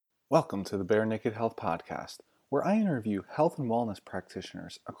Welcome to the Bare Naked Health Podcast, where I interview health and wellness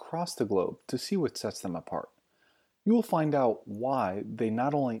practitioners across the globe to see what sets them apart. You will find out why they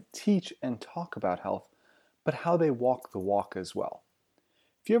not only teach and talk about health, but how they walk the walk as well.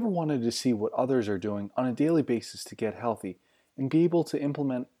 If you ever wanted to see what others are doing on a daily basis to get healthy and be able to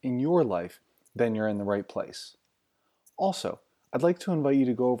implement in your life, then you're in the right place. Also, I'd like to invite you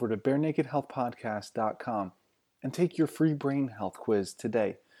to go over to barenakedhealthpodcast.com and take your free brain health quiz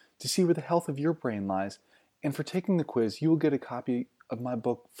today to see where the health of your brain lies. And for taking the quiz, you will get a copy of my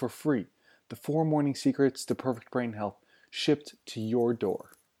book for free, The 4 Morning Secrets to Perfect Brain Health, shipped to your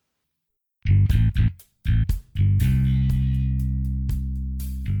door.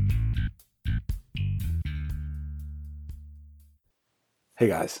 Hey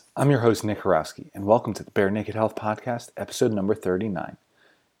guys, I'm your host Nick Horowski, and welcome to the Bare Naked Health Podcast, episode number 39.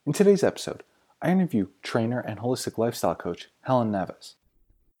 In today's episode, I interview trainer and holistic lifestyle coach Helen Neves.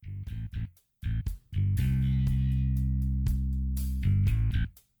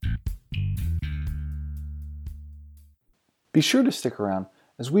 Be sure to stick around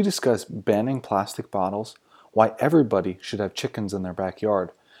as we discuss banning plastic bottles, why everybody should have chickens in their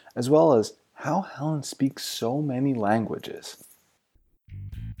backyard, as well as how Helen speaks so many languages.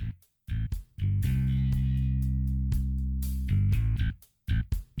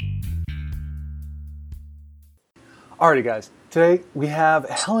 Alrighty guys, today we have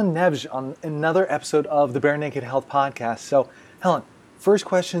Helen Neves on another episode of the Bare Naked Health Podcast. So Helen, first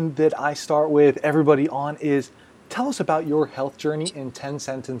question that I start with everybody on is, tell us about your health journey in 10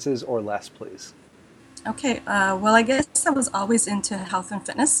 sentences or less, please. Okay, well, I guess I was always into health and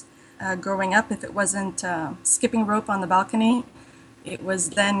fitness. Growing up, if it wasn't skipping rope on the balcony, it was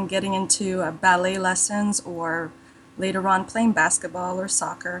then getting into ballet lessons or later on playing basketball or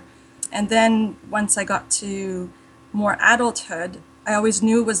soccer. And then once I got to more adulthood, I always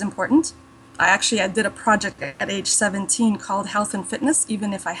knew it was important. I did a project at age 17 called Health and Fitness,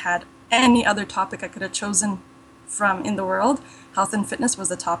 even if I had any other topic I could have chosen from in the world. Health and fitness was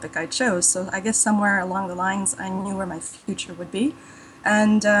the topic I chose. So I guess somewhere along the lines, I knew where my future would be.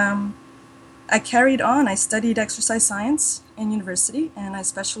 And I carried on. I studied exercise science in university, and I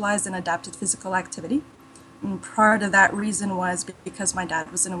specialized in adapted physical activity. And part of that reason was because my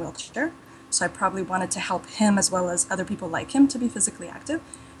dad was in a wheelchair. So I probably wanted to help him as well as other people like him to be physically active.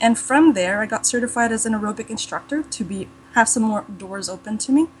 And from there, I got certified as an aerobic instructor to have some more doors open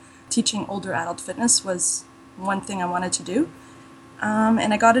to me. Teaching older adult fitness was one thing I wanted to do.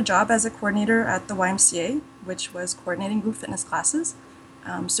 And I got a job as a coordinator at the YMCA, which was coordinating group fitness classes,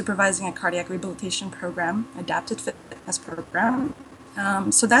 supervising a cardiac rehabilitation program, adapted fitness program.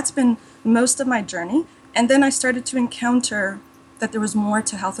 So that's been most of my journey. And then I started to encounter that there was more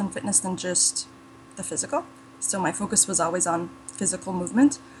to health and fitness than just the physical. So my focus was always on physical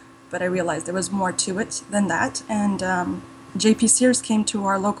movement, but I realized there was more to it than that. And JP Sears came to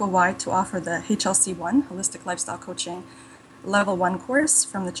our local Y to offer the HLC1, Holistic Lifestyle Coaching Level 1 course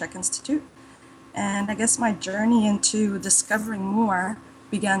from the CHEK Institute. And I guess my journey into discovering more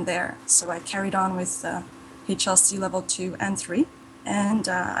began there. So I carried on with HLC Level 2 and 3. And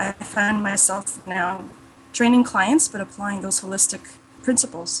I find myself now training clients, but applying those holistic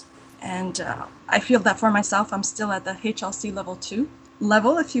principles. And I feel that for myself, I'm still at the HLC Level 2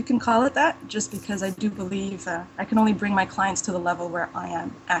 level, if you can call it that, just because I do believe I can only bring my clients to the level where I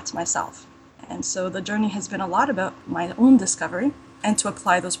am at myself. And so the journey has been a lot about my own discovery and to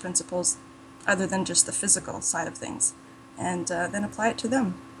apply those principles other than just the physical side of things, and then apply it to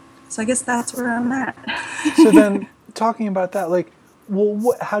them. So I guess that's where I'm at. So then, talking about that,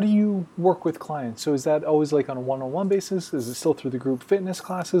 how do you work with clients? So is that always on a one-on-one basis? Is it still through the group fitness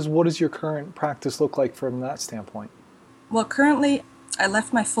classes? What does your current practice look like from that standpoint? Well, currently, I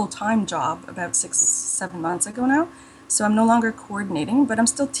left my full-time job about 6-7 months ago now, so I'm no longer coordinating, but I'm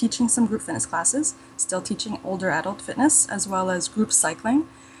still teaching some group fitness classes, still teaching older adult fitness, as well as group cycling,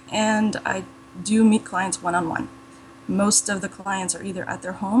 and I do meet clients one-on-one. Most of the clients are either at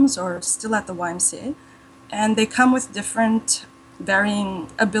their homes or still at the YMCA, and they come with different varying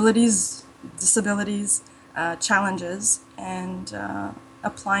abilities, disabilities, challenges, and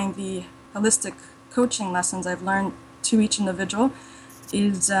applying the holistic coaching lessons I've learned to each individual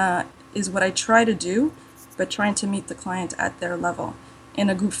is what I try to do, but trying to meet the client at their level. In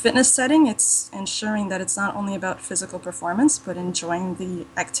a group fitness setting, it's ensuring that it's not only about physical performance, but enjoying the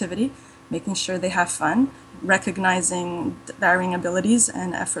activity, making sure they have fun, recognizing varying abilities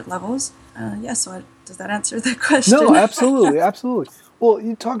and effort levels. So does that answer the question? No, absolutely, absolutely. Well,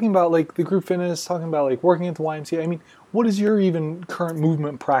 you're talking about the group fitness, talking about working at the YMCA. I mean, what does your even current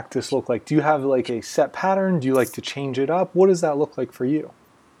movement practice look like? Do you have a set pattern? Do you like to change it up? What does that look like for you?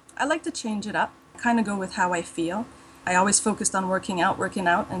 I like to change it up, kind of go with how I feel. I always focused on working out,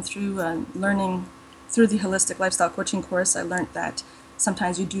 and through learning through the holistic lifestyle coaching course, I learned that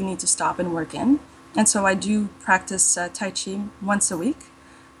sometimes you do need to stop and work in. And so I do practice Tai Chi once a week.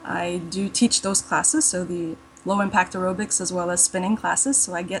 I do teach those classes, so the low impact aerobics as well as spinning classes.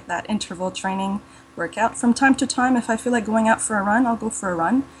 So I get that interval training workout. From time to time, if I feel like going out for a run, I'll go for a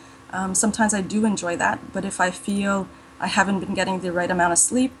run. Sometimes I do enjoy that, but if I feel I haven't been getting the right amount of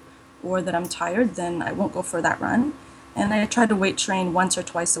sleep or that I'm tired, then I won't go for that run. And I try to weight train once or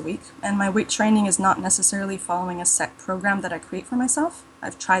twice a week. And my weight training is not necessarily following a set program that I create for myself.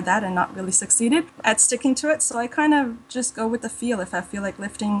 I've tried that and not really succeeded at sticking to it. So I kind of just go with the feel. If I feel like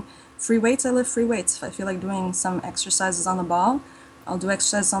lifting free weights, I lift free weights. If I feel like doing some exercises on the ball, I'll do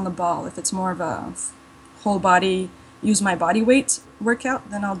exercises on the ball. If it's more of a whole body, use my body weight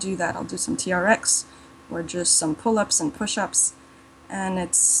workout, then I'll do that. I'll do some TRX or just some pull-ups and push-ups. And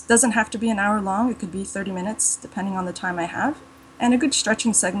it doesn't have to be an hour long. It could be 30 minutes, depending on the time I have. And a good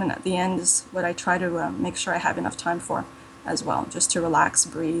stretching segment at the end is what I try to make sure I have enough time for as well, just to relax,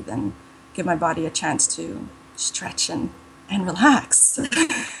 breathe, and give my body a chance to stretch and relax.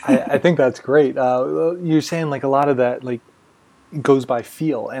 I think that's great. You're saying like a lot of that like goes by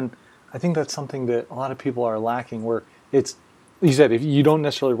feel, and I think that's something that a lot of people are lacking, where it's, you said, if you don't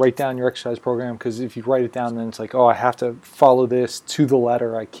necessarily write down your exercise program, because if you write it down, then it's like, oh, I have to follow this to the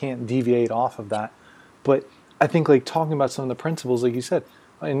letter. I can't deviate off of that. But I think like talking about some of the principles, like you said,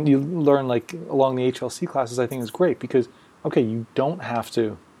 and you learn like along the HLC classes, I think is great because, okay, you don't have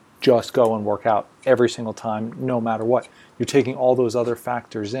to just go and work out every single time, no matter what. You're taking all those other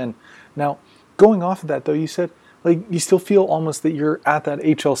factors in. Now, going off of that though, you said like you still feel almost that you're at that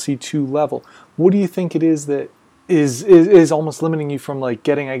HLC2 level. What do you think it is that is almost limiting you from like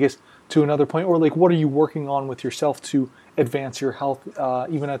getting, I guess, to another point, or like what are you working on with yourself to advance your health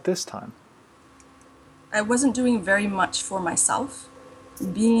even at this time? I wasn't doing very much for myself.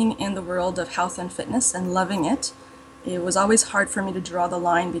 Being in the world of health and fitness and loving it, it was always hard for me to draw the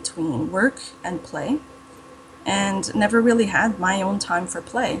line between work and play, and never really had my own time for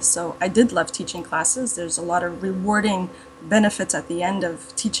play. So I did love teaching classes. There's a lot of rewarding benefits at the end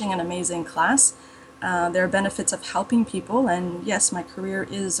of teaching an amazing class. There are benefits of helping people, and yes, my career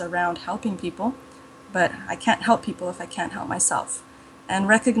is around helping people, but I can't help people if I can't help myself. And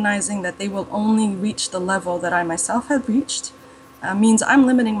recognizing that they will only reach the level that I myself have reached means I'm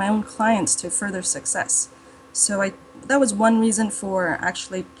limiting my own clients to further success. So that was one reason for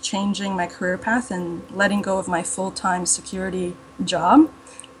actually changing my career path and letting go of my full-time security job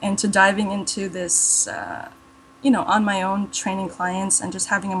and to diving into this, on my own, training clients and just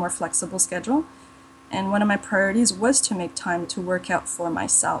having a more flexible schedule. And one of my priorities was to make time to work out for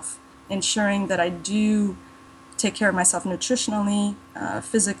myself, ensuring that I do take care of myself nutritionally,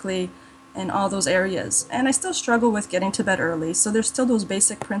 physically, in all those areas. And I still struggle with getting to bed early. So there's still those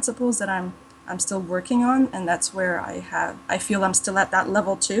basic principles that I'm still working on, and that's where I feel I'm still at that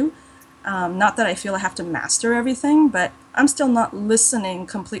level too. Not that I feel I have to master everything, but I'm still not listening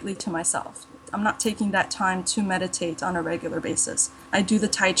completely to myself. I'm not taking that time to meditate on a regular basis. I do the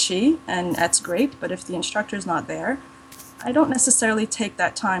Tai Chi, and that's great, but if the instructor's not there, I don't necessarily take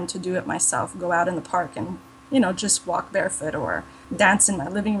that time to do it myself, go out in the park and, just walk barefoot or dance in my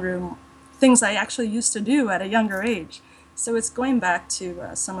living room, things I actually used to do at a younger age. So it's going back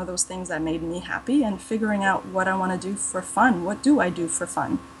to some of those things that made me happy and figuring out what I want to do for fun. What do I do for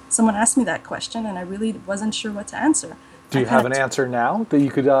fun? Someone asked me that question, and I really wasn't sure what to answer. Do you have an answer now that you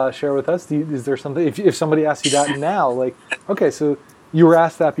could share with us? Is there something, if somebody asked you that now, like, okay, so you were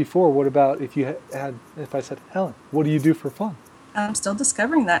asked that before. What about if I said, Helen, what do you do for fun? I'm still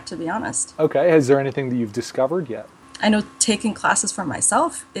discovering that, to be honest. Okay. Is there anything that you've discovered yet? I know taking classes for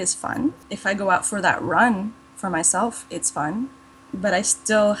myself is fun. If I go out for that run for myself, it's fun. But I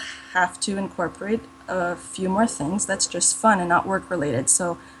still have to incorporate a few more things that's just fun and not work related.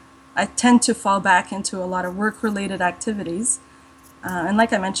 So I tend to fall back into a lot of work-related activities. And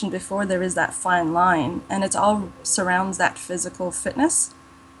like I mentioned before, there is that fine line, and it all surrounds that physical fitness.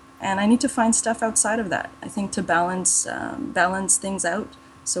 And I need to find stuff outside of that, I think, to balance things out.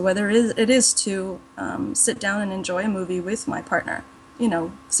 So whether it is to sit down and enjoy a movie with my partner,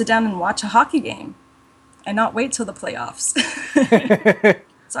 sit down and watch a hockey game and not wait till the playoffs.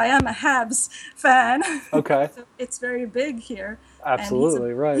 So I am a Habs fan. Okay. So it's very big here.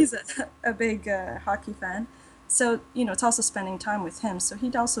 Absolutely, right. He's a big hockey fan. So, it's also spending time with him. So he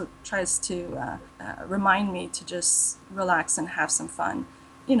also tries to remind me to just relax and have some fun.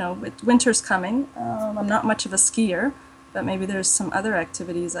 With winter's coming, I'm not much of a skier, but maybe there's some other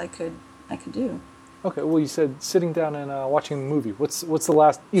activities I could do. Okay, well, you said sitting down and watching a movie. What's the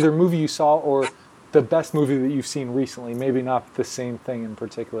last either movie you saw or the best movie that you've seen recently? Maybe not the same thing in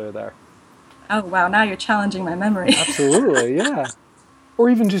particular there. Oh wow, now you're challenging my memory. Absolutely, yeah. Or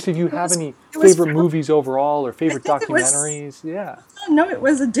even just if you It have was any it was favorite movies overall or I favorite think it was documentaries. Yeah. no, it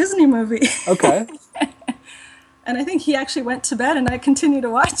was a Disney movie. Okay. And I think he actually went to bed and I continued to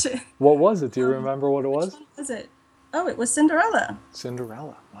watch it. What was it? Do you remember what it Which was? one was it? Oh, it was Cinderella.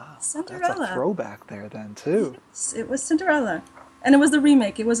 Cinderella. Wow. That's a Cinderella. throwback there then too. Yes, it was Cinderella. And it was the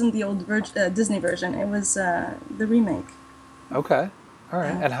remake. It wasn't the old Disney version. It was the remake. Okay. All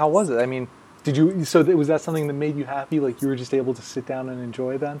right. Uh, And how was it? I mean, did you so was that something that made you happy like you were just able to sit down and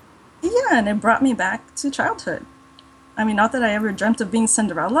enjoy then? yeah, and it brought me back to childhood. I mean, not that I ever dreamt of being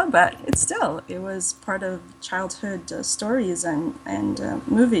Cinderella, but it was part of childhood stories and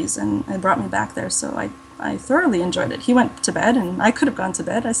movies, and it brought me back there. So I thoroughly enjoyed it. He went to bed, and I could have gone to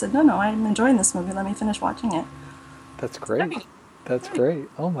bed. I said, no, I'm enjoying this movie. Let me finish watching it. That's It's great. great. That's Great. great.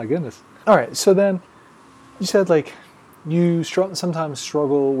 Oh my goodness. All right. So then you said like you sometimes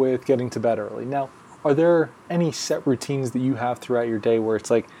struggle with getting to bed early. Now, are there any set routines that you have throughout your day where it's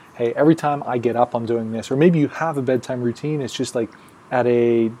like, hey, every time I get up, I'm doing this? Or maybe you have a bedtime routine, it's just like at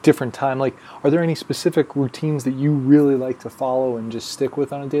a different time. Like, are there any specific routines that you really like to follow and just stick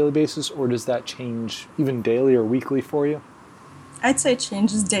with on a daily basis? Or does that change even daily or weekly for you? I'd say it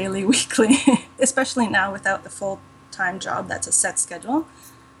changes daily, weekly, especially now without the full-time job that's a set schedule.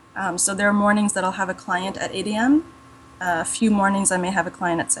 So there are mornings that I'll have a client at 8 a.m. A few mornings I may have a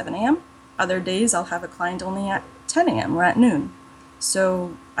client at 7 a.m. Other days I'll have a client only at 10 a.m. or at noon.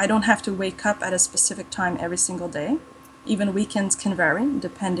 So I don't have to wake up at a specific time every single day. Even weekends can vary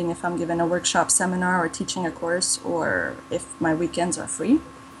depending if I'm given a workshop, seminar, or teaching a course, or if my weekends are free.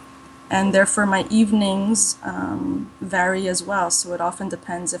 And therefore, my evenings vary as well. So it often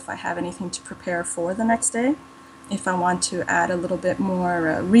depends if I have anything to prepare for the next day, if I want to add a little bit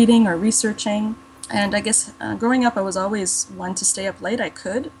more reading or researching. And I guess growing up, I was always one to stay up late. I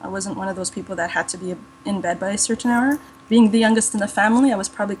could. I wasn't one of those people that had to be in bed by a certain hour. Being the youngest in the family, I was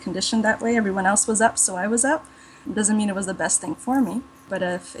probably conditioned that way. Everyone else was up, so I was up. It doesn't mean it was the best thing for me, but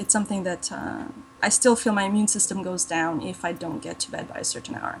if it's something that I still feel my immune system goes down if I don't get to bed by a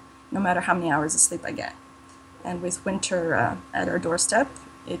certain hour, no matter how many hours of sleep I get. And with winter at our doorstep,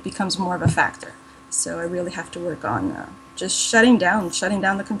 it becomes more of a factor. So I really have to work on just shutting down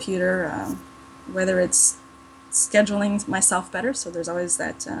the computer, whether it's scheduling myself better. So there's always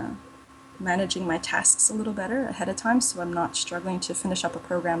that managing my tasks a little better ahead of time, so I'm not struggling to finish up a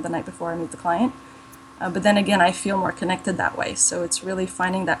program the night before I meet the client. But then again, I feel more connected that way. So it's really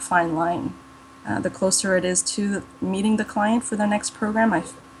finding that fine line. The closer it is to meeting the client for their next program,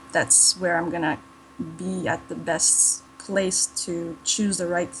 that's where I'm going to be at the best place to choose the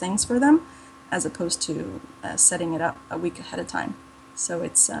right things for them, as opposed to setting it up a week ahead of time. So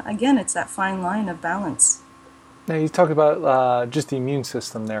it's, again, it's that fine line of balance. Now you talk about just the immune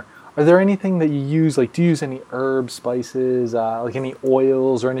system there. Are there anything that you use, like do you use any herbs, spices, like any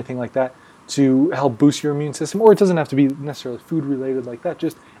oils or anything like that to help boost your immune system? Or it doesn't have to be necessarily food related like that,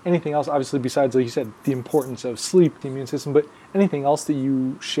 just anything else, obviously besides, like you said, the importance of sleep, the immune system, but anything else that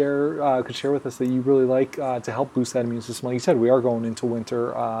you could share with us that you really like to help boost that immune system? Like you said, we are going into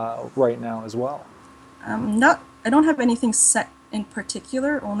winter right now as well. I don't have anything set in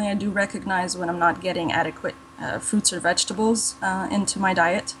particular, only I do recognize when I'm not getting adequate fruits or vegetables into my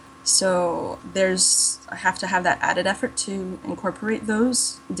diet. So I have to have that added effort to incorporate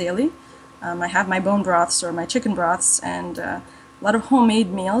those daily. I have my bone broths or my chicken broths and a lot of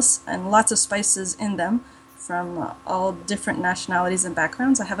homemade meals and lots of spices in them from all different nationalities and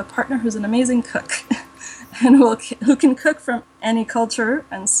backgrounds. I have a partner who's an amazing cook and who can cook from any culture.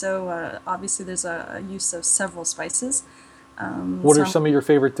 And so obviously there's a use of several spices. What are some of your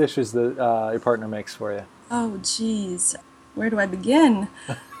favorite dishes that your partner makes for you? Oh, geez. Where do I begin?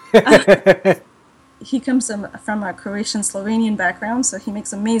 He comes from a Croatian Slovenian background, so he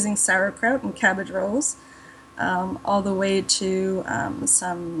makes amazing sauerkraut and cabbage rolls, all the way to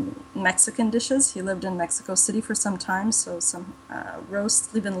some Mexican dishes. He lived in Mexico City for some time, so some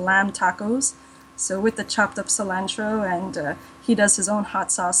roast, even lamb tacos. So with the chopped up cilantro, and he does his own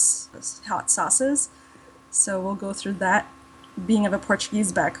hot sauces. So we'll go through that. Being of a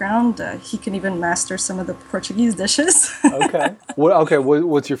Portuguese background, he can even master some of the Portuguese dishes. Okay.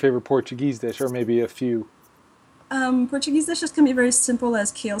 What's your favorite Portuguese dish, or maybe a few? Portuguese dishes can be very simple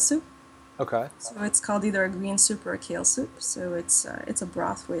as kale soup. Okay. So it's called either a green soup or a kale soup. So it's a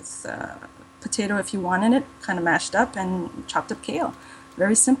broth with potato if you want in it, kind of mashed up, and chopped up kale.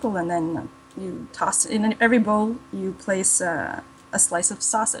 Very simple. And then you toss it in every bowl. You place a slice of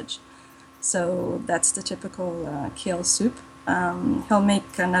sausage. So that's the typical kale soup. He'll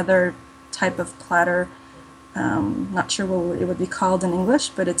make another type of platter. Not sure what it would be called in English,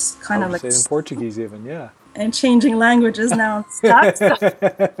 but it's I kind of would like say it in Portuguese even, yeah. and changing languages now I'm stuck.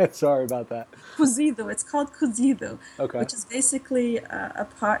 So Sorry about that. cozido, it's called cozido, Okay. which is basically a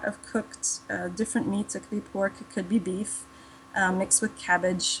pot of cooked different meats. It could be pork, it could be beef, mixed with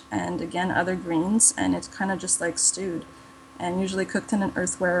cabbage and again other greens, and it's kind of just like stewed, and usually cooked in an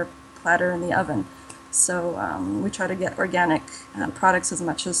earthenware platter in the oven. So we try to get organic products as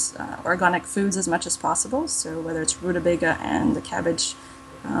much as organic foods as much as possible. So whether it's rutabaga and the cabbage,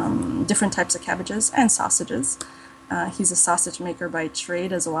 different types of cabbages and sausages. He's a sausage maker by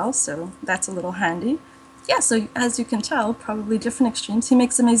trade as well, so that's a little handy. Yeah, so as you can tell, probably different extremes. He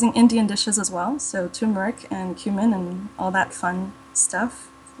makes amazing Indian dishes as well, so turmeric and cumin and all that fun stuff.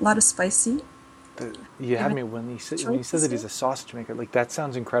 A lot of spicy. You had Even me when you said that he's choices. a sausage maker. Like that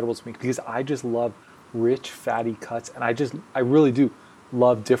sounds incredible to me because I just love rich, fatty cuts, and I really do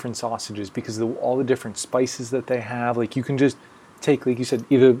love different sausages because all the different spices that they have. Like you can just take, like you said,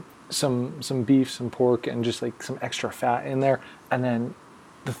 either some beef, some pork, and just like some extra fat in there, and then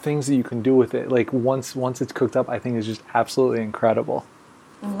the things that you can do with it. Like once it's cooked up, I think is just absolutely incredible.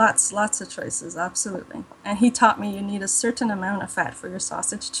 Lots of choices, absolutely. And he taught me you need a certain amount of fat for your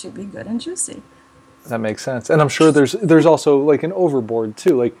sausage to be good and juicy. That makes sense. And I'm sure there's also like an overboard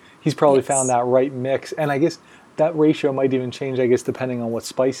too. Like he's probably found Yes, that right mix. And I guess that ratio might even change, I guess, depending on what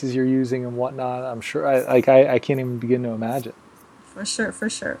spices you're using and whatnot. I'm sure I can't even begin to imagine. for sure, for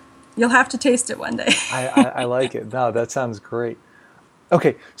sure. You'll have to taste it one day. I like it. No, that sounds great.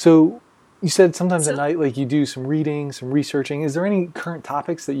 Okay, so you said sometimes at So night, like you do some reading, some researching. Is there any current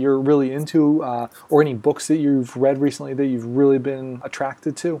topics that you're really into, or any books that you've read recently that you've really been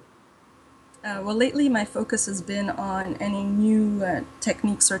attracted to? Well, lately my focus has been on any new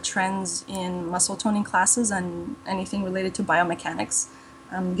techniques or trends in muscle toning classes and anything related to biomechanics.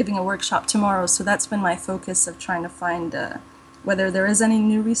 I'm giving a workshop tomorrow, so that's been my focus of trying to find whether there is any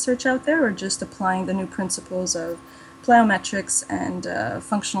new research out there or just applying the new principles of plyometrics and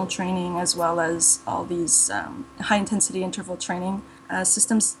functional training, as well as all these high intensity interval training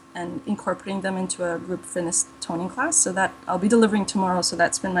systems and incorporating them into a group fitness toning class. So that I'll be delivering tomorrow. So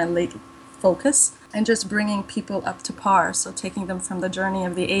that's been my late focus and just bringing people up to par. So taking them from the journey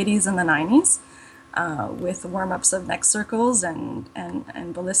of the 80s and the 90s with warm-ups of neck circles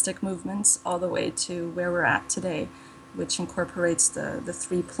and ballistic movements all the way to where we're at today, which incorporates the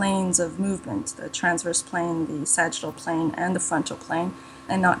three planes of movement, the transverse plane, the sagittal plane, and the frontal plane,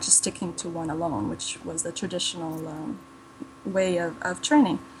 and not just sticking to one alone, which was the traditional way of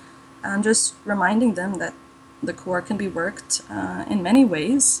training. I'm just reminding them that the core can be worked in many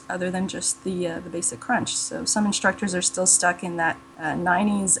ways other than just the basic crunch. So some instructors are still stuck in that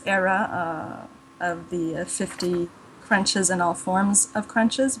 90s era of the 50 crunches and all forms of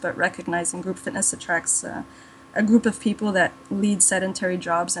crunches, but recognizing group fitness attracts a group of people that lead sedentary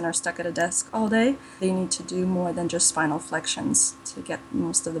jobs and are stuck at a desk all day. They need to do more than just spinal flexions to get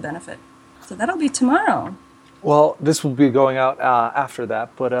most of the benefit. So that'll be tomorrow. Well, this will be going out after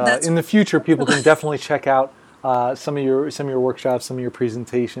that, but That's in the future, people can definitely check out some of your workshops, some of your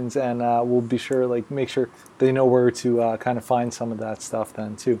presentations, and we'll be sure like make sure they know where to kind of find some of that stuff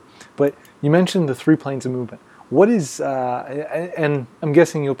then too. But you mentioned the three planes of movement. What is and I'm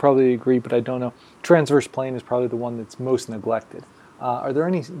guessing you'll probably agree, but I don't know. Transverse plane is probably the one that's most neglected. Are there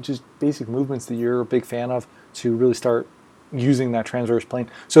any just basic movements that you're a big fan of to really start using that transverse plane?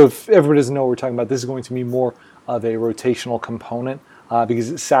 So if everybody doesn't know what we're talking about, this is going to be more of a rotational component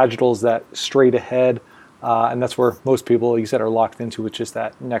because sagittal is that straight ahead, and that's where most people, like you said, are locked into with just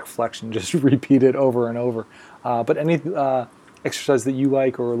that neck flexion, just repeat it over and over. But any exercise that you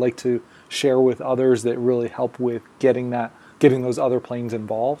like or like to share with others that really help with getting those other planes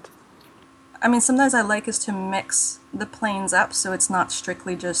involved? I mean, sometimes I like is to mix the planes up so it's not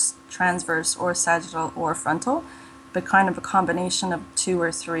strictly just transverse or sagittal or frontal, but kind of a combination of two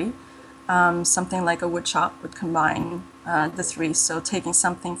or three. Something like a wood chop would combine the three. So taking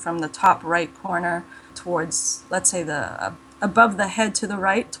something from the top right corner towards, let's say, the above the head to the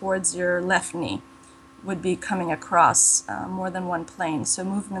right towards your left knee would be coming across more than one plane. So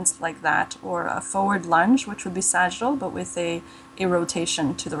movements like that, or a forward lunge, which would be sagittal, but with a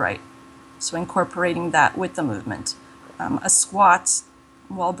rotation to the right. So incorporating that with the movement. A squat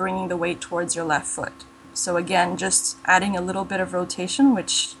while bringing the weight towards your left foot. So again, just adding a little bit of rotation,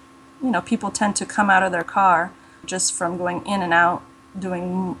 which, people tend to come out of their car just from going in and out,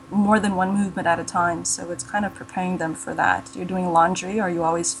 doing more than one movement at a time. So it's kind of preparing them for that. You're doing laundry. Are you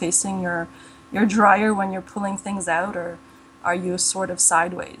always facing your dryer when you're pulling things out, or Are you sort of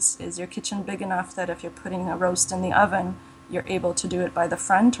sideways? Is your kitchen big enough that if you're putting a roast in the oven, you're able to do it by the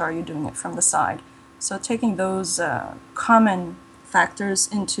front, or are you doing it from the side? So taking those common factors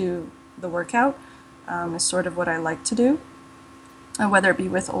into the workout is sort of what I like to do, whether it be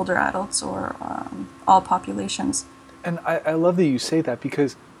with older adults or all populations. And I love that you say that,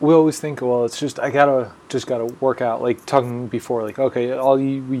 because we always think, well, it's just, I gotta work out, like talking before, like, okay,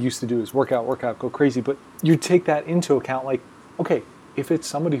 we used to do is work out, go crazy. But you take that into account, like, okay, if it's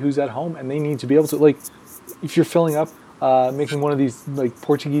somebody who's at home and they need to be able to, like, if you're filling up, making one of these like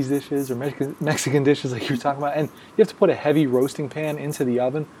Portuguese dishes or Mexican dishes like you were talking about, and you have to put a heavy roasting pan into the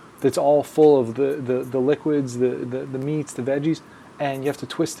oven that's all full of the liquids, the meats, the veggies, and you have to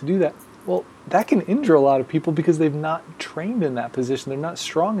twist to do that. Well, that can injure a lot of people because they've not trained in that position. They're not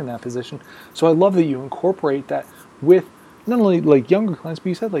strong in that position. So I love that you incorporate that with not only like younger clients, but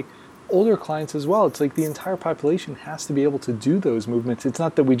you said like older clients as well. It's like the entire population has to be able to do those movements. It's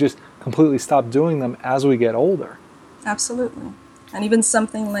not that we just completely stop doing them as we get older. Absolutely. And even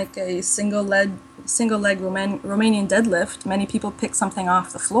something like a single leg Romanian deadlift, many people pick something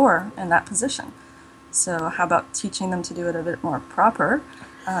off the floor in that position. So how about teaching them to do it a bit more proper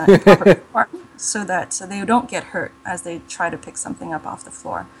form, so they don't get hurt as they try to pick something up off the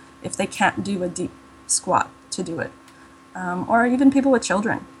floor if they can't do a deep squat to do it. Or even people with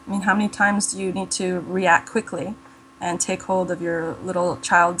children. I mean, how many times do you need to react quickly and take hold of your little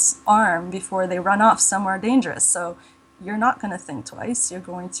child's arm before they run off somewhere dangerous? So you're not going to think twice. You're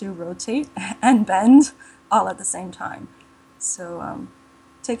going to rotate and bend all at the same time. So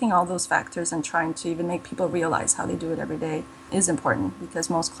taking all those factors and trying to even make people realize how they do it every day is important, because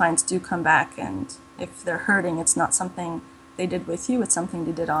most clients do come back, and if they're hurting, it's not something they did with you, it's something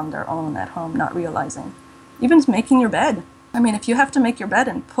they did on their own at home, not realizing. Even making your bed. I mean, if you have to make your bed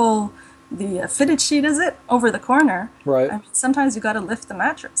and pull the fitted sheet, is it, over the corner, right? I mean, sometimes you got to lift the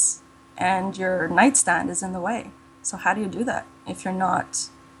mattress and your nightstand is in the way. So how do you do that if you're not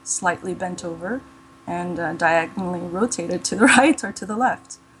slightly bent over and diagonally rotated to the right or to the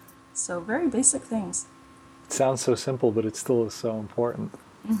left? So very basic things. It sounds so simple, but it still is so important.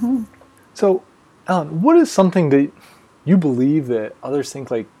 Mm-hmm. So, Ellen, what is something that you believe that others think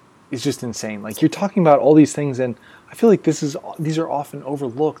like is just insane? Like, you're talking about all these things, and I feel like these are often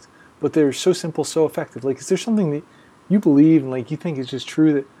overlooked, but they're so simple, so effective. Like, is there something that you believe and like you think is just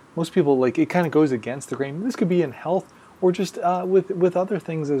true that most people, like, it kind of goes against the grain? This could be in health or just with other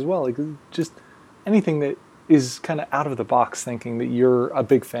things as well. Like, just anything that is kind of out of the box thinking that you're a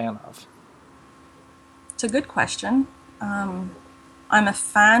big fan of. It's a good question. I'm a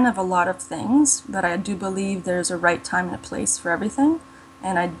fan of a lot of things, but I do believe there's a right time and a place for everything.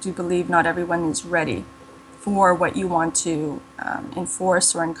 And I do believe not everyone is ready for what you want to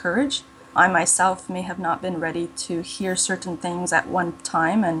enforce or encourage. I myself may have not been ready to hear certain things at one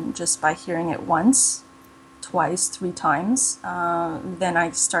time, and just by hearing it once, twice, 3 times, then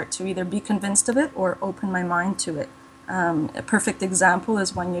I start to either be convinced of it or open my mind to it. A perfect example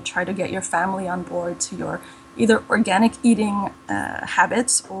is when you try to get your family on board to your either organic eating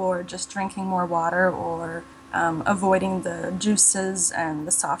habits, or just drinking more water, or avoiding the juices and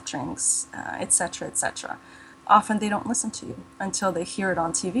the soft drinks, etc., etc. Often they don't listen to you until they hear it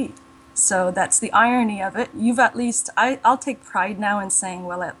on TV. So that's the irony of it. You've at least, I'll take pride now in saying,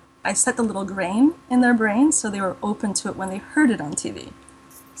 well, I set the little grain in their brain, so they were open to it when they heard it on TV.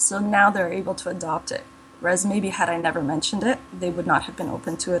 So now they're able to adopt it. Whereas maybe had I never mentioned it, they would not have been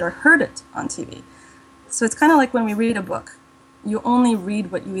open to it or heard it on TV. So it's kind of like when we read a book. You only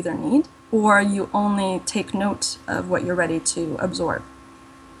read what you either need, or you only take note of what you're ready to absorb.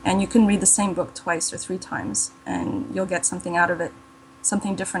 And you can read the same book twice or 3 times, and you'll get something out of it,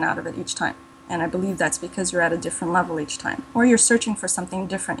 something different out of it each time. And I believe that's because you're at a different level each time, or you're searching for something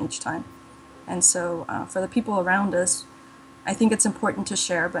different each time. And so for the people around us, I think it's important to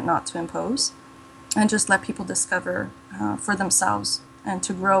share, but not to impose, and just let people discover for themselves and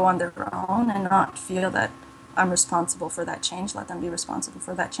to grow on their own, and not feel that I'm responsible for that change. Let them be responsible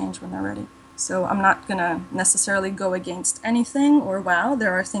for that change when they're ready. So I'm not going to necessarily go against anything, or wow,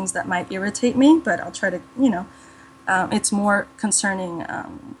 there are things that might irritate me, but I'll try to, it's more concerning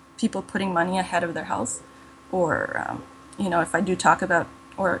people putting money ahead of their health, or, if I do talk about,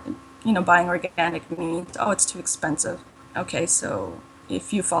 or, buying organic meat, oh, it's too expensive. Okay, so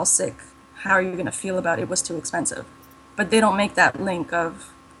if you fall sick, how are you going to feel about it was too expensive? But they don't make that link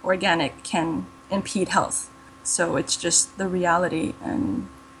of organic can impede health. So it's just the reality, and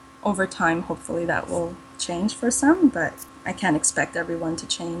over time, hopefully that will change for some, but I can't expect everyone to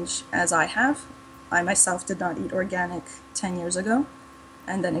change as I have. I myself did not eat organic 10 years ago.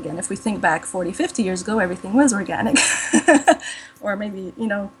 And then again, if we think back 40, 50 years ago, everything was organic. Or maybe,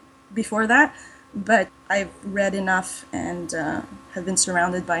 before that. But I've read enough and have been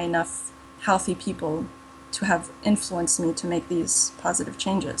surrounded by enough healthy people to have influenced me to make these positive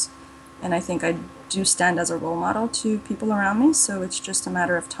changes. And I think I do stand as a role model to people around me, so it's just a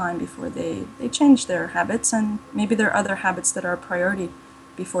matter of time before they change their habits, and maybe there are other habits that are a priority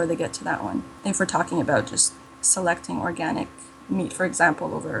before they get to that one. If we're talking about just selecting organic meat, for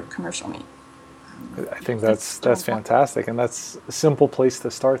example, over commercial meat. I think that's fantastic, and that's a simple place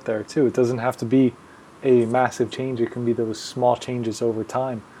to start there too. It doesn't have to be a massive change. It can be those small changes over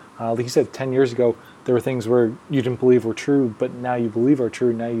time. Like you said, 10 years ago, there were things where you didn't believe were true, but now you believe are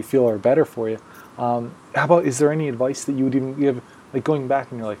true. Now you feel are better for you. How about, is there any advice that you would even give, like going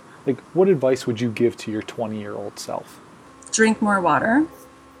back in your life, like what advice would you give to your 20-year-old self? Drink more water,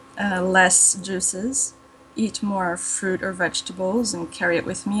 less juices, eat more fruit or vegetables and carry it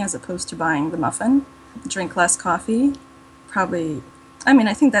with me as opposed to buying the muffin. Drink less coffee. Probably,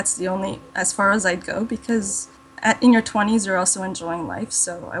 I think that's the only, as far as I'd go, because in your 20s, you're also enjoying life.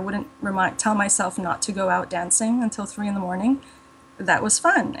 So I wouldn't tell myself not to go out dancing until 3 in the morning. That was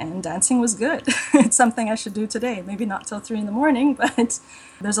fun and dancing was good. It's something I should do today. Maybe not till 3 in the morning, but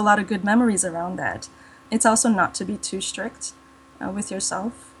there's a lot of good memories around that. It's also not to be too strict with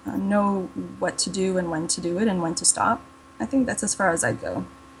yourself. Know what to do and when to do it and when to stop. I think that's as far as I'd go.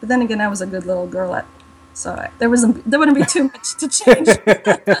 But then again, I was a good little girl so there wouldn't be too much to change.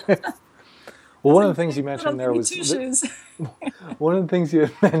 Well, one of the things you mentioned there was one of the things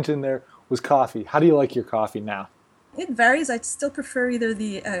you mentioned there was coffee. How do you like your coffee now? It varies. I still prefer either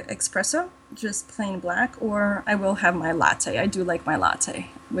the espresso, just plain black, or I will have my latte. I do like my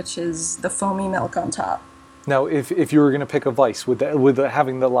latte, which is the foamy milk on top. Now, if you were going to pick a vice, would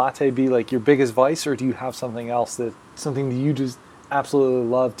having the latte be like your biggest vice, or do you have something else something that you just absolutely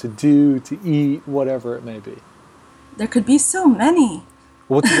love to do, to eat, whatever it may be? There could be so many.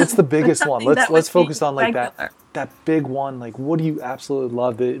 What's the biggest one? Let's focus on like regular. that big one. Like, what do you absolutely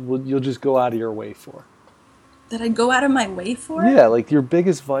love that you'll just go out of your way for? That I go out of my way for? Yeah, like your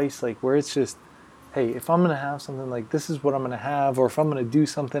biggest vice, like where it's just, hey, if I'm going to have something, like this is what I'm going to have, or if I'm going to do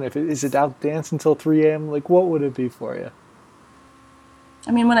something, is it out dance until 3 a.m., like what would it be for you?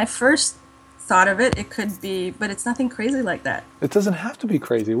 When I first thought of it, it could be, but it's nothing crazy like that. It doesn't have to be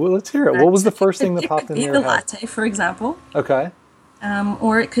crazy. Well, let's hear it. What was the first thing that popped into your head? It could be the latte, for example. Okay.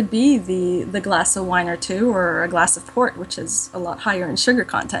 Or it could be the glass of wine or two, or a glass of port, which is a lot higher in sugar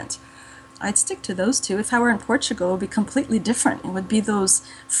content. I'd stick to those two. If I were in Portugal, it would be completely different. It would be those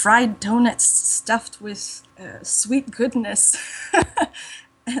fried donuts stuffed with sweet goodness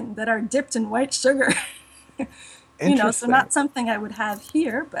and that are dipped in white sugar. So not something I would have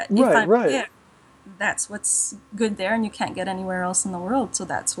here, but if I'm there, that's what's good there, and you can't get anywhere else in the world, so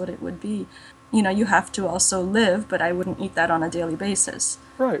that's what it would be. You have to also live, but I wouldn't eat that on a daily basis.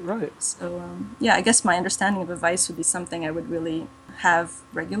 Right. So, I guess my understanding of a vice would be something I would really have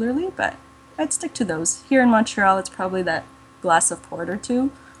regularly, but I'd stick to those. Here in Montreal, it's probably that glass of port or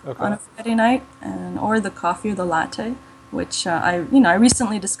two on a Friday night, or the coffee or the latte, which I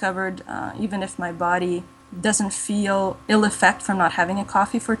recently discovered, even if my body doesn't feel ill effect from not having a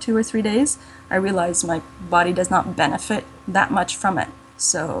coffee for 2 or 3 days, I realize my body does not benefit that much from it.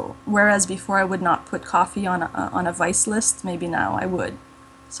 So whereas before I would not put coffee on a vice list, maybe now I would.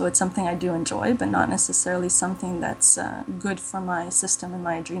 So it's something I do enjoy, but not necessarily something that's good for my system and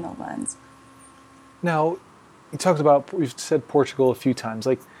my adrenal glands. Now, we've said Portugal a few times.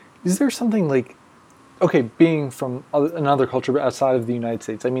 Like, is there something like, okay, being from another culture outside of the United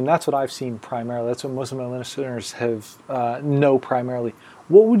States, that's what I've seen primarily. That's what most of my listeners know primarily.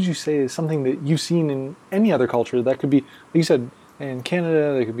 What would you say is something that you've seen in any other culture that could be, like you said, in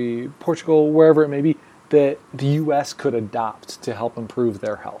Canada, that could be Portugal, wherever it may be, that the U.S. could adopt to help improve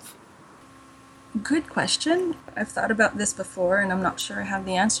their health? Good question. I've thought about this before, and I'm not sure I have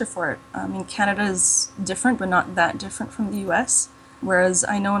the answer for it. Canada is different, but not that different from the U.S. Whereas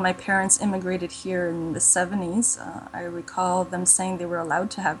I know when my parents immigrated here in the 70s, I recall them saying they were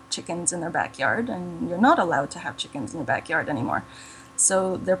allowed to have chickens in their backyard, and you're not allowed to have chickens in your backyard anymore.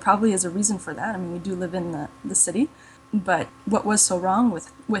 So there probably is a reason for that. We do live in the city, but what was so wrong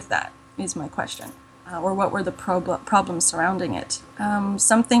with that is my question. Or what were the problems surrounding it?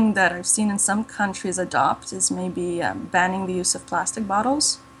 Something that I've seen in some countries adopt is maybe banning the use of plastic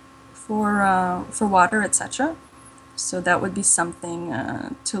bottles for water, etc. So that would be something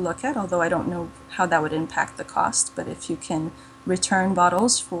to look at, although I don't know how that would impact the cost. But if you can return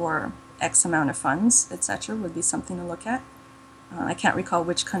bottles for X amount of funds, etc., would be something to look at. I can't recall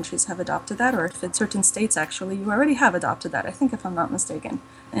which countries have adopted that, or if in certain states actually you already have adopted that, I think, if I'm not mistaken.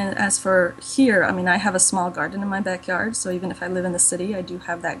 And as for here, I mean, I have a small garden in my backyard, so even if I live in the city, I do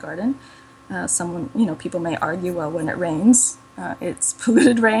have that garden. People may argue, well, when it rains, it's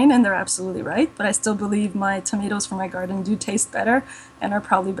polluted rain, and they're absolutely right, but I still believe my tomatoes from my garden do taste better and are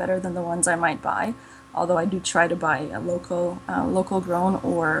probably better than the ones I might buy. Although I do try to buy a local grown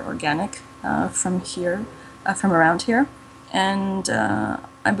or organic from here, from around here. And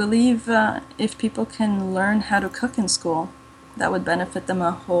I believe if people can learn how to cook in school, that would benefit them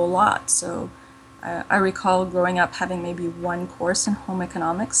a whole lot. So I recall growing up having maybe one course in home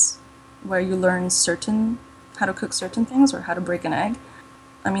economics where you learn how to cook certain things or how to break an egg.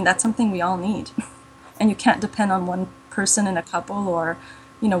 I mean, that's something we all need. And you can't depend on one person in a couple, or,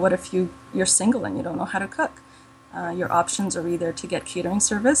 what if you're single and you don't know how to cook? Your options are either to get catering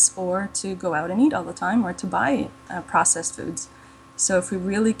service or to go out and eat all the time or to buy processed foods. So if we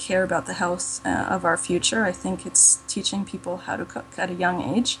really care about the health of our future, I think it's teaching people how to cook at a young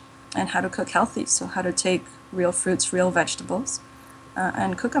age and how to cook healthy. So how to take real fruits, real vegetables,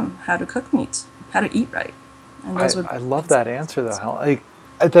 and cook them, how to cook meat, how to eat right. And I love that answer, though.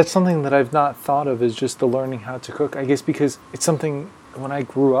 That's something that I've not thought of, is just the learning how to cook. I guess because it's something, when I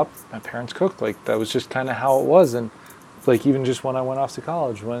grew up, my parents cooked. Like, that was just kind of how it was. And like, even just when I went off to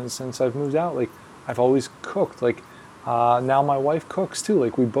college, since I've moved out, like, I've always cooked. Like, now my wife cooks too.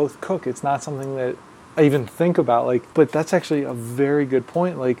 Like, we both cook. It's not something that I even think about. Like, but that's actually a very good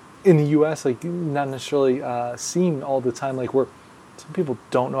point. Like, in the U.S., like, not necessarily seen all the time. Like, where some people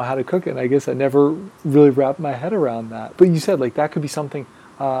don't know how to cook it. And I guess I never really wrapped my head around that. But you said, like, that could be something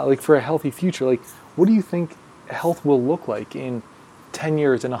like for a healthy future. Like, what do you think health will look like in 10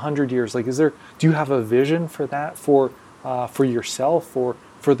 years, in 100 years? Like, do you have a vision for that, for yourself, or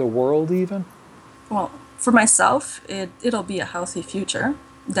for the world even? Well, for myself, it'll be a healthy future,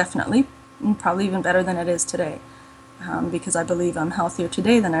 definitely, and probably even better than it is today, because I believe I'm healthier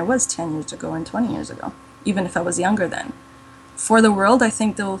today than I was 10 years ago and 20 years ago, even if I was younger then. For the world, I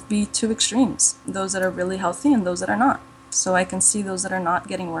think there will be two extremes, those that are really healthy and those that are not. So I can see those that are not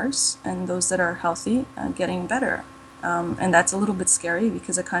getting worse and those that are healthy getting better. And that's a little bit scary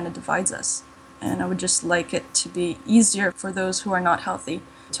because it kind of divides us. And I would just like it to be easier for those who are not healthy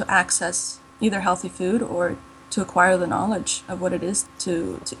to access either healthy food or to acquire the knowledge of what it is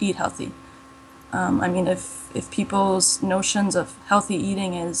to eat healthy. I mean, if people's notions of healthy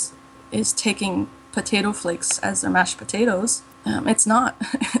eating is taking potato flakes as their mashed potatoes, it's not.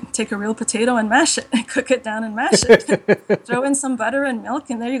 Take a real potato and mash it, and cook it down and mash it. Throw in some butter and milk,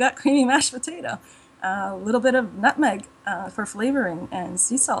 and there you got creamy mashed potato. A little bit of nutmeg for flavoring and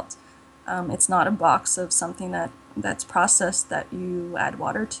sea salt. It's not a box of something that's processed that you add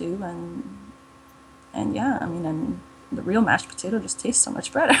water to, and yeah, I mean, and the real mashed potato just tastes so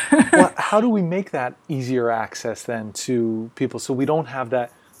much better. Well, how do we make that easier access then to people, so we don't have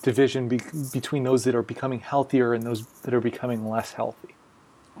that division between those that are becoming healthier and those that are becoming less healthy?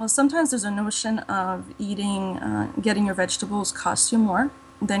 Well, sometimes there's a notion of getting your vegetables costs you more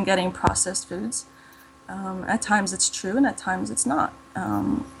than getting processed foods. At times it's true, and at times it's not.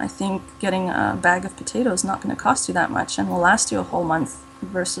 I think getting a bag of potatoes is not going to cost you that much and will last you a whole month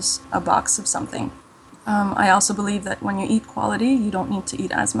versus a box of something. I also believe that when you eat quality, you don't need to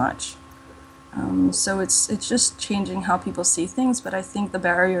eat as much. So it's just changing how people see things, but I think the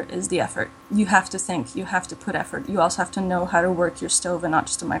barrier is the effort. You have to think, you have to put effort. You also have to know how to work your stove and not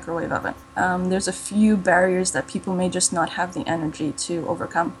just a microwave oven. There's a few barriers that people may just not have the energy to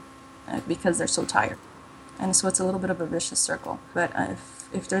overcome because they're so tired. And so it's a little bit of a vicious circle. But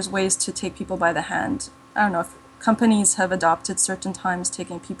if there's ways to take people by the hand, I don't know, if companies have adopted certain times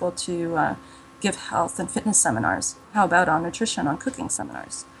taking people to give health and fitness seminars. How about on nutrition, on cooking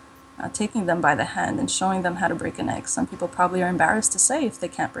seminars? Taking them by the hand and showing them how to break an egg. Some people probably are embarrassed to say if they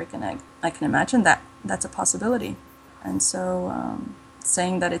can't break an egg. I can imagine that's a possibility. And so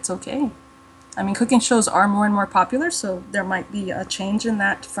saying that it's okay. I mean, cooking shows are more and more popular, so there might be a change in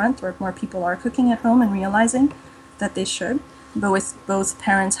that front where more people are cooking at home and realizing that they should. But with both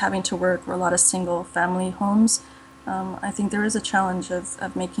parents having to work or a lot of single family homes, I think there is a challenge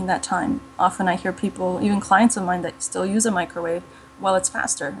of making that time. Often I hear people, even clients of mine, that still use a microwave. Well, it's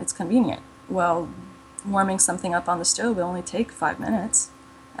faster, it's convenient. Well, warming something up on the stove will only take 5 minutes.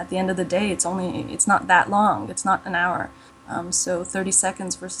 At the end of the day, it's not that long, it's not an hour. So 30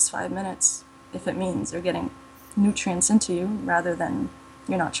 seconds versus 5 minutes, if it means you're getting nutrients into you rather than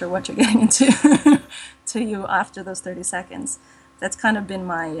you're not sure what you're getting into to you after those 30 seconds. That's kind of been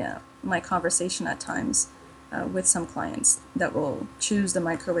my conversation at times. with some clients that will choose the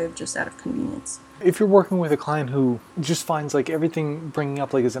microwave just out of convenience. If you're working with a client who just finds like everything bringing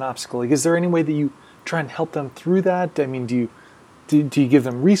up like is an obstacle, like is there any way that you try and help them through that? I mean, do you give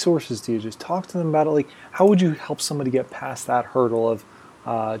them resources? Do you just talk to them about it? Like, how would you help somebody get past that hurdle of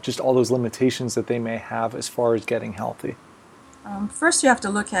just all those limitations that they may have as far as getting healthy? First, you have to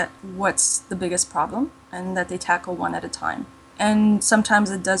look at what's the biggest problem and that they tackle one at a time. And sometimes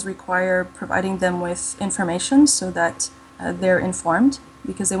it does require providing them with information so that they're informed,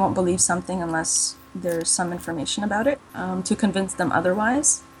 because they won't believe something unless there's some information about it to convince them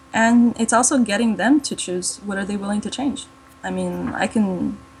otherwise. And it's also getting them to choose what are they willing to change. I mean, I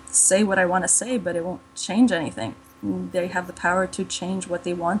can say what I want to say, but it won't change anything. They have the power to change what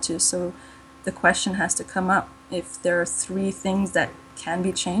they want to. So the question has to come up. If there are 3 things that can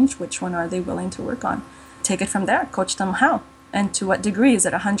be changed, which one are they willing to work on? Take it from there. Coach them how. And to what degree? Is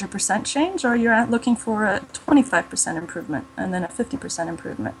it 100% change, or you're looking for a 25% improvement and then a 50%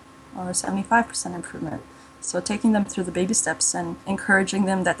 improvement or a 75% improvement? So taking them through the baby steps and encouraging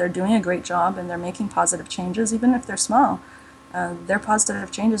them that they're doing a great job and they're making positive changes, even if they're small. They're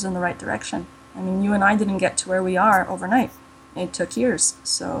positive changes in the right direction. I mean, you and I didn't get to where we are overnight. It took years.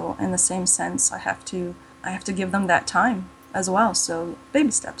 So in the same sense, I have to give them that time as well. So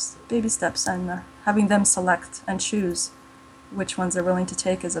baby steps, and having them select and choose which ones they're willing to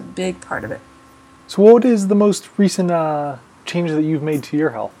take is a big part of it. So what is the most recent change that you've made to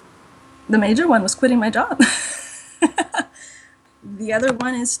your health? The major one was quitting my job. The other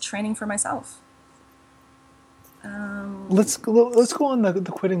one is training for myself. Let's go on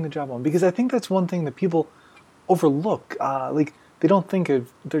the quitting the job one, because I think that's one thing that people overlook. Like, they don't think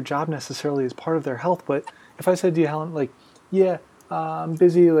of their job necessarily as part of their health. But if I said to you, Helen, like, yeah, I'm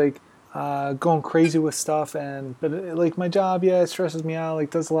busy, like, going crazy with stuff, but like my job, yeah, it stresses me out, like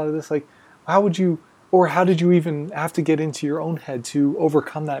does a lot of this, like how did you even have to get into your own head to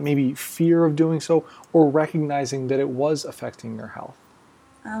overcome that maybe fear of doing so, or recognizing that it was affecting your health?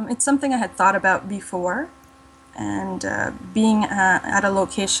 It's something I had thought about before, and being at a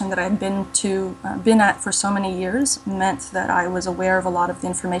location that I'd been at for so many years meant that I was aware of a lot of the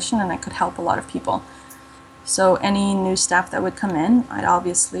information and I could help a lot of people. So any new staff that would come in, I'd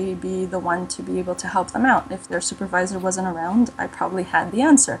obviously be the one to be able to help them out. If their supervisor wasn't around, I probably had the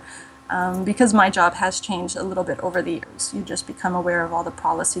answer. Because my job has changed a little bit over the years. You just become aware of all the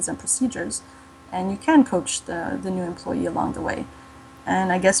policies and procedures, and you can coach the new employee along the way.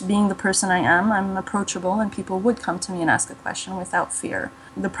 And I guess being the person I am, I'm approachable, and people would come to me and ask a question without fear.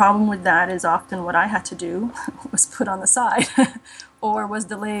 The problem with that is often what I had to do was put on the side or was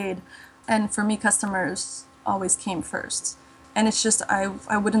delayed. And for me, customers always came first. And it's just,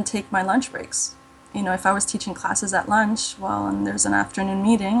 I wouldn't take my lunch breaks. You know, if I was teaching classes at lunch, well, and there's an afternoon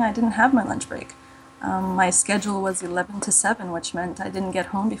meeting, I didn't have my lunch break. My schedule was 11 to 7, which meant I didn't get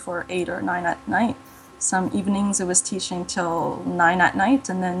home before 8 or 9 at night. Some evenings it was teaching till 9 at night,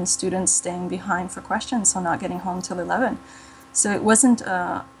 and then students staying behind for questions, so not getting home till 11. So it wasn't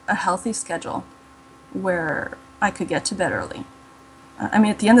a healthy schedule where I could get to bed early. I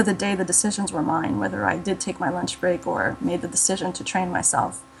mean, at the end of the day, the decisions were mine, whether I did take my lunch break or made the decision to train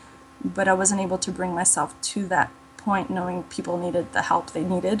myself. But I wasn't able to bring myself to that point, knowing people needed the help they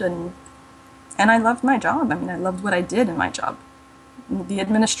needed. And I loved my job. I mean, I loved what I did in my job. The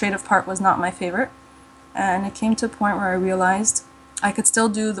administrative part was not my favorite. And it came to a point where I realized I could still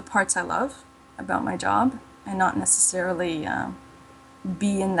do the parts I love about my job and not necessarily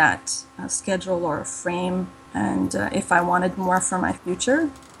be in that schedule or frame. And if I wanted more for my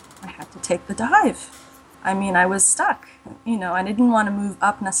future, I had to take the dive. I mean, I was stuck. You know, I didn't want to move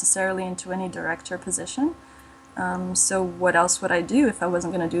up necessarily into any director position. So what else would I do if I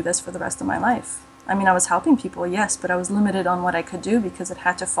wasn't going to do this for the rest of my life? I mean, I was helping people, yes, but I was limited on what I could do because it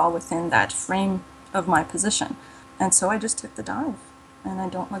had to fall within that frame of my position. And so I just took the dive, and I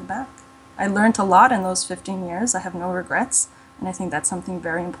don't look back. I learned a lot in those 15 years. I have no regrets. And I think that's something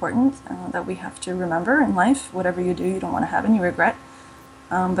very important that we have to remember in life. Whatever you do, you don't want to have any regret.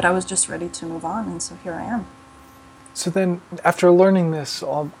 But I was just ready to move on, and so here I am. So then, after learning this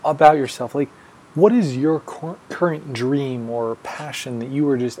all about yourself, like, what is your current dream or passion that you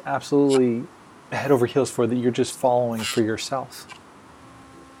were just absolutely head over heels for, that you're just following for yourself?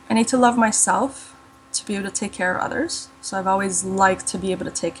 I need to love myself to be able to take care of others. So I've always liked to be able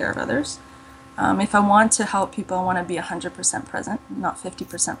to take care of others. If I want to help people, I want to be 100% present, not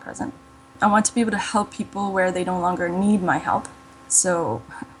 50% present. I want to be able to help people where they no longer need my help. So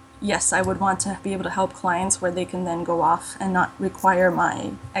yes, I would want to be able to help clients where they can then go off and not require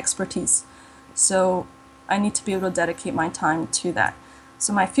my expertise. So I need to be able to dedicate my time to that.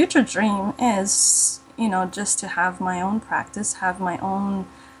 So my future dream is, just to have my own practice, have my own,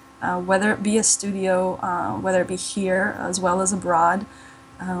 whether it be a studio, whether it be here as well as abroad,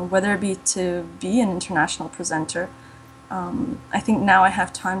 whether it be to be an international presenter. I think now I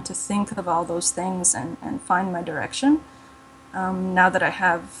have time to think of all those things and find my direction. Now that I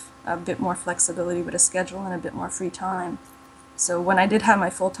have a bit more flexibility with a schedule and a bit more free time. So when I did have my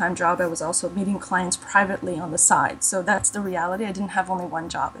full-time job, I was also meeting clients privately on the side. So that's the reality. I didn't have only one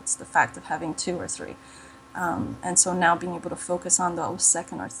job. It's the fact of having two or three. And so now being able to focus on those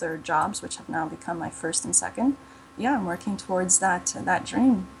second or third jobs, which have now become my first and second, yeah, I'm working towards that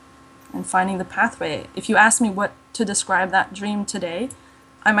dream and finding the pathway. If you ask me what to describe that dream today,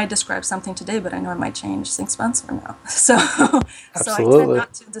 I might describe something today, but I know it might change 6 months from now. So I tend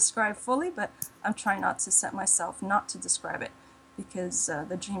not to describe fully, but I'm trying not to set myself not to describe it, because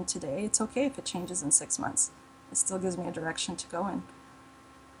the dream today, it's okay if it changes in 6 months. It still gives me a direction to go in.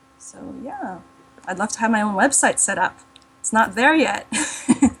 So yeah, I'd love to have my own website set up. It's not there yet.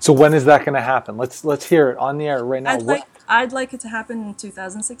 So when is that going to happen? Let's hear it on the air right now. I'd like it to happen in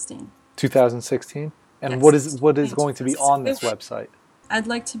 2016. 2016? And Yes, what is going to be on this website? I'd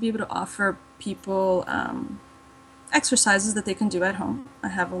like to be able to offer people exercises that they can do at home. I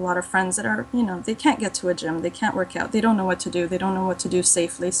have a lot of friends that are, they can't get to a gym, they can't work out, they don't know what to do, they don't know what to do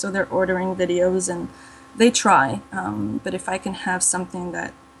safely, so they're ordering videos and they try. But if I can have something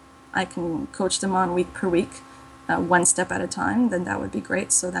that I can coach them on week per week, one step at a time, then that would be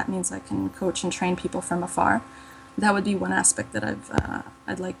great. So that means I can coach and train people from afar. That would be one aspect that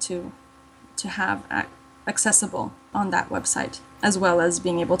I'd like to have accessible on that website, as well as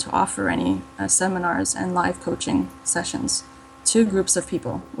being able to offer any seminars and live coaching sessions to groups of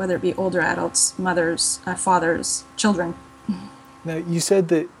people, whether it be older adults, mothers, fathers, children. Now, you said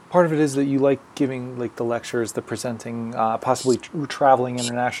that part of it is that you like giving the lectures, the presenting, possibly traveling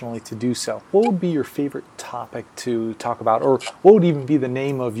internationally to do so. What would be your favorite topic to talk about, or what would even be the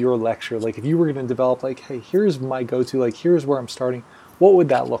name of your lecture? If you were going to develop, hey, here's my go-to, here's where I'm starting, what would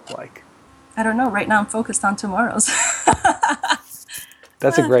that look like? I don't know. Right now I'm focused on tomorrow's.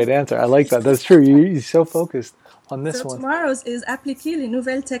 That's a great answer. I like that. That's true. You're so focused on this one. Tomorrow's is Appliquer les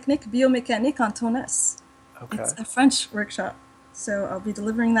nouvelles techniques biomécaniques en tonus. Okay. It's a French workshop, so I'll be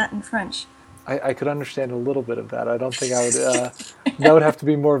delivering that in French. I could understand a little bit of that. I don't think I would. That would have to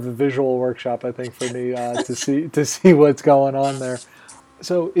be more of a visual workshop, I think, for me to see what's going on there.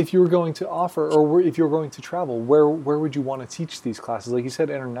 So if you were going to offer, or if you were going to travel, where would you want to teach these classes? Like you said,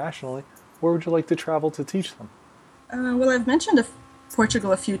 internationally. Where would you like to travel to teach them? Well, I've mentioned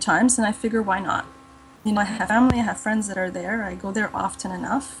Portugal a few times, and I figure why not? I have family, I have friends that are there. I go there often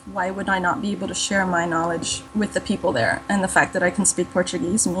enough. Why would I not be able to share my knowledge with the people there? And the fact that I can speak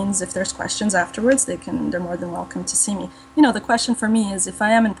Portuguese means if there's questions afterwards, they're more than welcome to see me. The question for me is, if I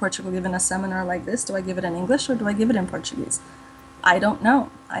am in Portugal giving a seminar like this, do I give it in English or do I give it in Portuguese? I don't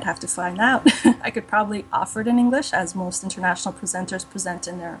know. I'd have to find out. I could probably offer it in English, as most international presenters present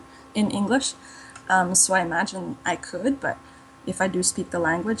in English. So I imagine I could, but if I do speak the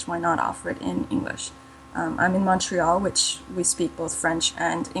language, why not offer it in English? I'm in Montreal, which we speak both French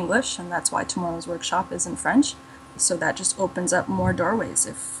and English, and that's why tomorrow's workshop is in French. So that just opens up more doorways.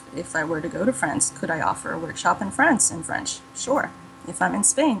 If I were to go to France, could I offer a workshop in France in French? Sure. If I'm in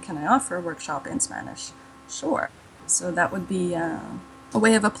Spain, can I offer a workshop in Spanish? Sure. So that would be a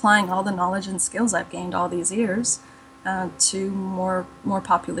way of applying all the knowledge and skills I've gained all these years to more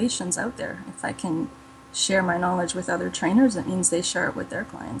populations out there. If I can share my knowledge with other trainers, it means they share it with their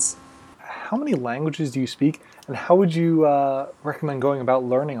clients. How many languages do you speak, and how would you recommend going about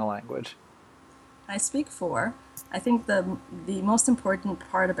learning a language? I speak 4. I think the most important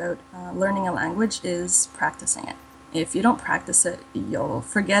part about learning a language is practicing it. If you don't practice it, you'll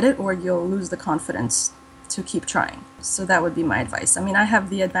forget it or you'll lose the confidence to keep trying. So that would be my advice. I mean, I have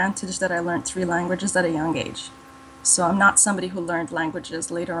the advantage that I learned 3 languages at a young age. So I'm not somebody who learned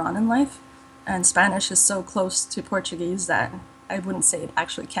languages later on in life. And Spanish is so close to Portuguese that I wouldn't say it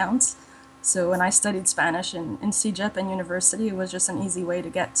actually counts. So when I studied Spanish in CEGEP and university, it was just an easy way to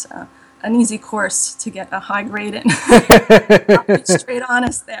get an easy course to get a high grade in. I'll be straight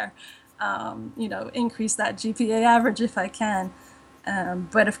honest there. Increase that GPA average if I can.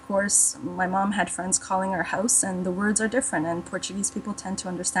 But of course, my mom had friends calling her house, and the words are different. And Portuguese people tend to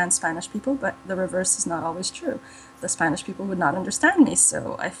understand Spanish people, but the reverse is not always true. The Spanish people would not understand me,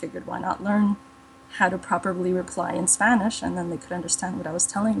 so I figured why not learn how to properly reply in Spanish, and then they could understand what I was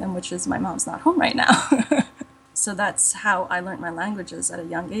telling them, which is my mom's not home right now. So that's how I learned my languages at a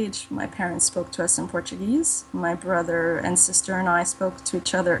young age. My parents spoke to us in Portuguese. My brother and sister and I spoke to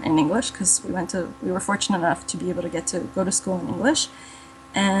each other in English because we were fortunate enough to be able to go to school in English.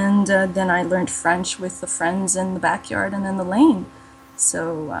 And then I learned French with the friends in the backyard and in the lane.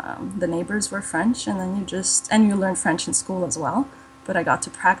 So the neighbors were French, and then and you learn French in school as well. But I got to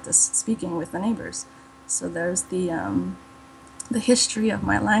practice speaking with the neighbors. So there's the history of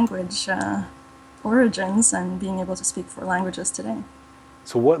my language origins and being able to speak 4 languages today.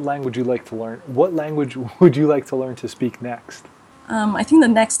 So what language would you like to learn? What language would you like to learn to speak next? I think the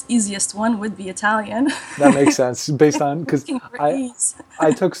next easiest one would be Italian. That makes sense based on, because Looking for ease.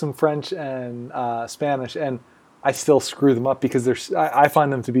 I took some French and Spanish, and I still screw them up because I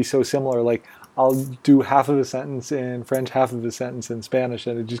find them to be so similar. Like I'll do half of a sentence in French, half of a sentence in Spanish,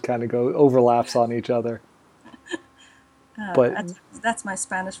 and it just kind of overlaps on each other. But That's my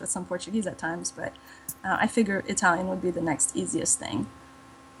Spanish with some Portuguese at times, but I figure Italian would be the next easiest thing.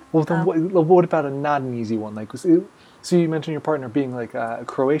 well, then what about not an easy one? Like, so you mentioned your partner being like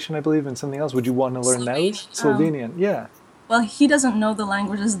Croatian, I believe, and something else. Would you want to learn those? Slovenian, yeah. Well, he doesn't know the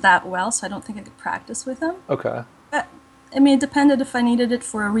languages that well, so I don't think I could practice with him. Okay. But I mean, it depended if I needed it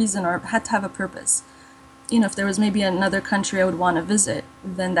for a reason or had to have a purpose. If there was maybe another country I would want to visit,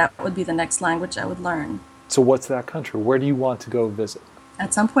 then that would be the next language I would learn. So what's that country? Where do you want to go visit?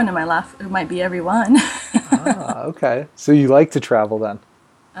 At some point in my life, it might be everyone. Okay. So you like to travel then?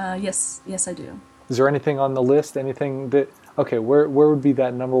 Yes, I do. Is there anything on the list? Anything that, okay, where would be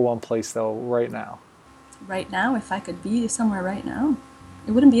that number one place though right now? Right now, if I could be somewhere right now,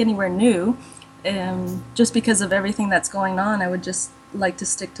 it wouldn't be anywhere new. Just because of everything that's going on, I would just like to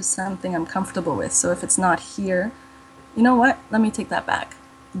stick to something I'm comfortable with. So if it's not here, you know what? Let me take that back.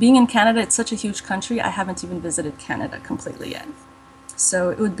 Being in Canada, it's such a huge country, I haven't even visited Canada completely yet. So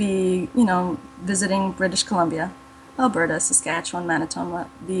it would be, visiting British Columbia, Alberta, Saskatchewan, Manitoba,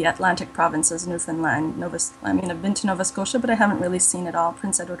 the Atlantic provinces, Newfoundland, I've been to Nova Scotia, but I haven't really seen it all.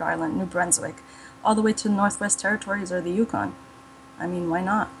 Prince Edward Island, New Brunswick, all the way to Northwest Territories or the Yukon. I mean, why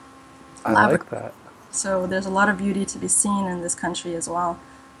not? I like that. So there's a lot of beauty to be seen in this country as well.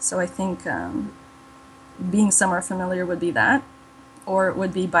 So I think being somewhere familiar would be that, or it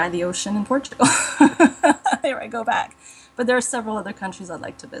would be by the ocean in Portugal. Here I go back. But there are several other countries I'd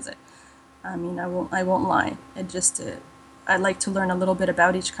like to visit. I mean, I won't lie. I'd like to learn a little bit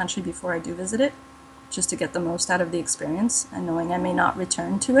about each country before I do visit it, just to get the most out of the experience, and knowing I may not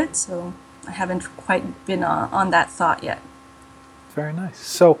return to it. So I haven't quite been on that thought yet. Very nice.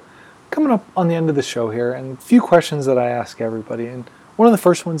 So coming up on the end of the show here, and a few questions that I ask everybody. And one of the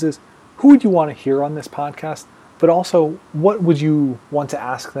first ones is, who would you want to hear on this podcast? But also, what would you want to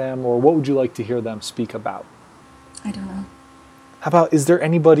ask them, or what would you like to hear them speak about? I don't know. How about, is there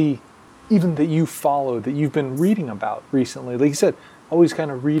anybody even that you follow that you've been reading about recently? Like you said, always kind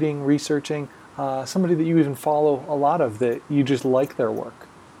of reading, researching, somebody that you even follow a lot of that you just like their work.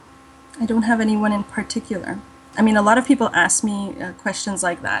 I don't have anyone in particular. I mean, a lot of people ask me questions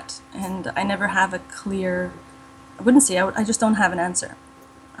like that, and I never have a clear, I wouldn't say, I just don't have an answer.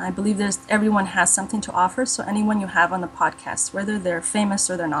 I believe everyone has something to offer, so anyone you have on the podcast, whether they're famous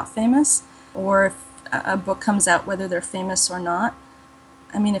or they're not famous, or if a book comes out, whether they're famous or not,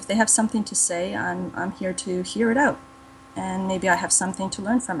 I mean, if they have something to say, I'm here to hear it out, and maybe I have something to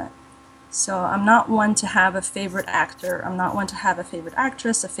learn from it. So I'm not one to have a favorite actor. I'm not one to have a favorite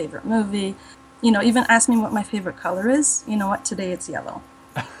actress, a favorite movie. Even ask me what my favorite color is. You know what? Today it's yellow.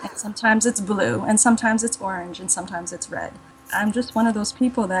 And sometimes it's blue, and sometimes it's orange, and sometimes it's red. I'm just one of those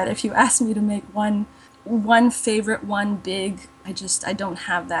people that if you ask me to make one favorite, one big, I don't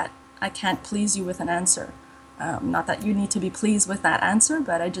have that. I can't please you with an answer. Not that you need to be pleased with that answer,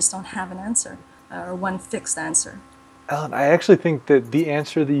 but I just don't have an answer or one fixed answer. Ellen, I actually think that the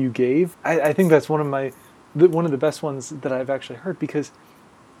answer that you gave, I think that's one of the best ones that I've actually heard, because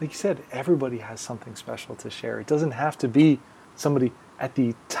like you said, everybody has something special to share. It doesn't have to be somebody at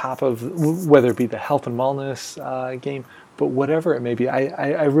the top of, whether it be the health and wellness game, but whatever it may be.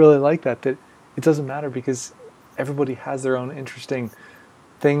 I really like that it doesn't matter, because everybody has their own interesting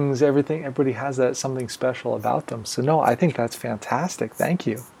things, everybody has that something special about them. So no, I think that's fantastic. Thank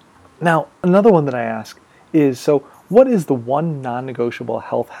you. Now, another one that I ask is, so what is the one non-negotiable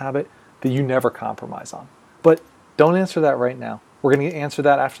health habit that you never compromise on? But don't answer that right now. We're going to answer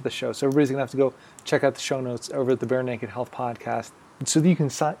that after the show. So everybody's going to have to go check out the show notes over at the Bare Naked Health Podcast so that you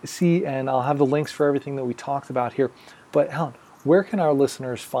can see, and I'll have the links for everything that we talked about here. But Helen, where can our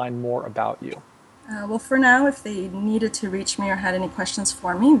listeners find more about you? Well, for now, if they needed to reach me or had any questions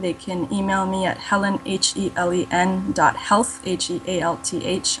for me, they can email me at helen, helen.health, health,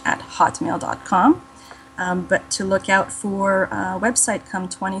 @hotmail.com. But to look out for a website come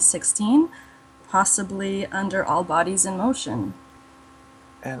 2016, possibly under All Bodies in Motion.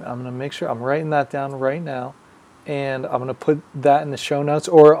 And I'm going to make sure I'm writing that down right now. and I'm going to put that in the show notes,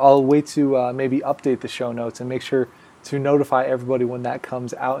 or I'll wait to maybe update the show notes and make sure to notify everybody when that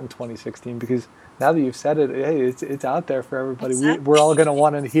comes out in 2016, because now that you've said it, hey, it's out there for everybody. We're all going to Exactly.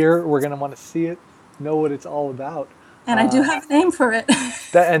 want to hear it. We're going to want to see it, know what it's all about. And I do have a name for it.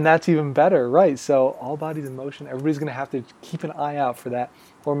 And that's even better, right? So all bodies in motion. Everybody's going to have to keep an eye out for that.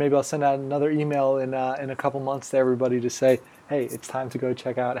 Or maybe I'll send out another email in a couple months to everybody to say, hey, it's time to go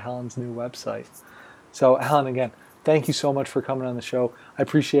check out Helen's new website. So Helen, again, thank you so much for coming on the show. I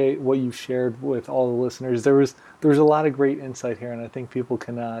appreciate what you shared with all the listeners. There was a lot of great insight here, and I think people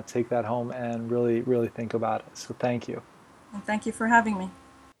can take that home and really, really think about it. So thank you. And thank you for having me.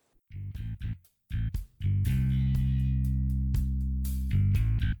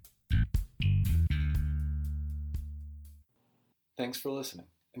 Thanks for listening.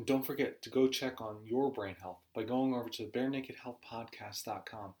 And don't forget to go check on your brain health by going over to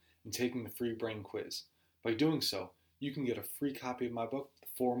barenakedhealthpodcast.com and taking the free brain quiz. By doing so, you can get a free copy of my book, The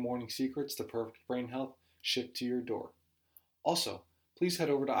 4 Morning Secrets to Perfect Brain Health, shipped to your door. Also, please head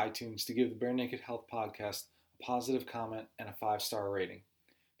over to iTunes to give the Bare Naked Health Podcast a positive comment and a 5-star rating.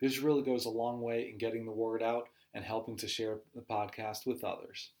 This really goes a long way in getting the word out and helping to share the podcast with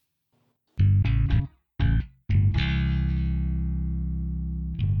others.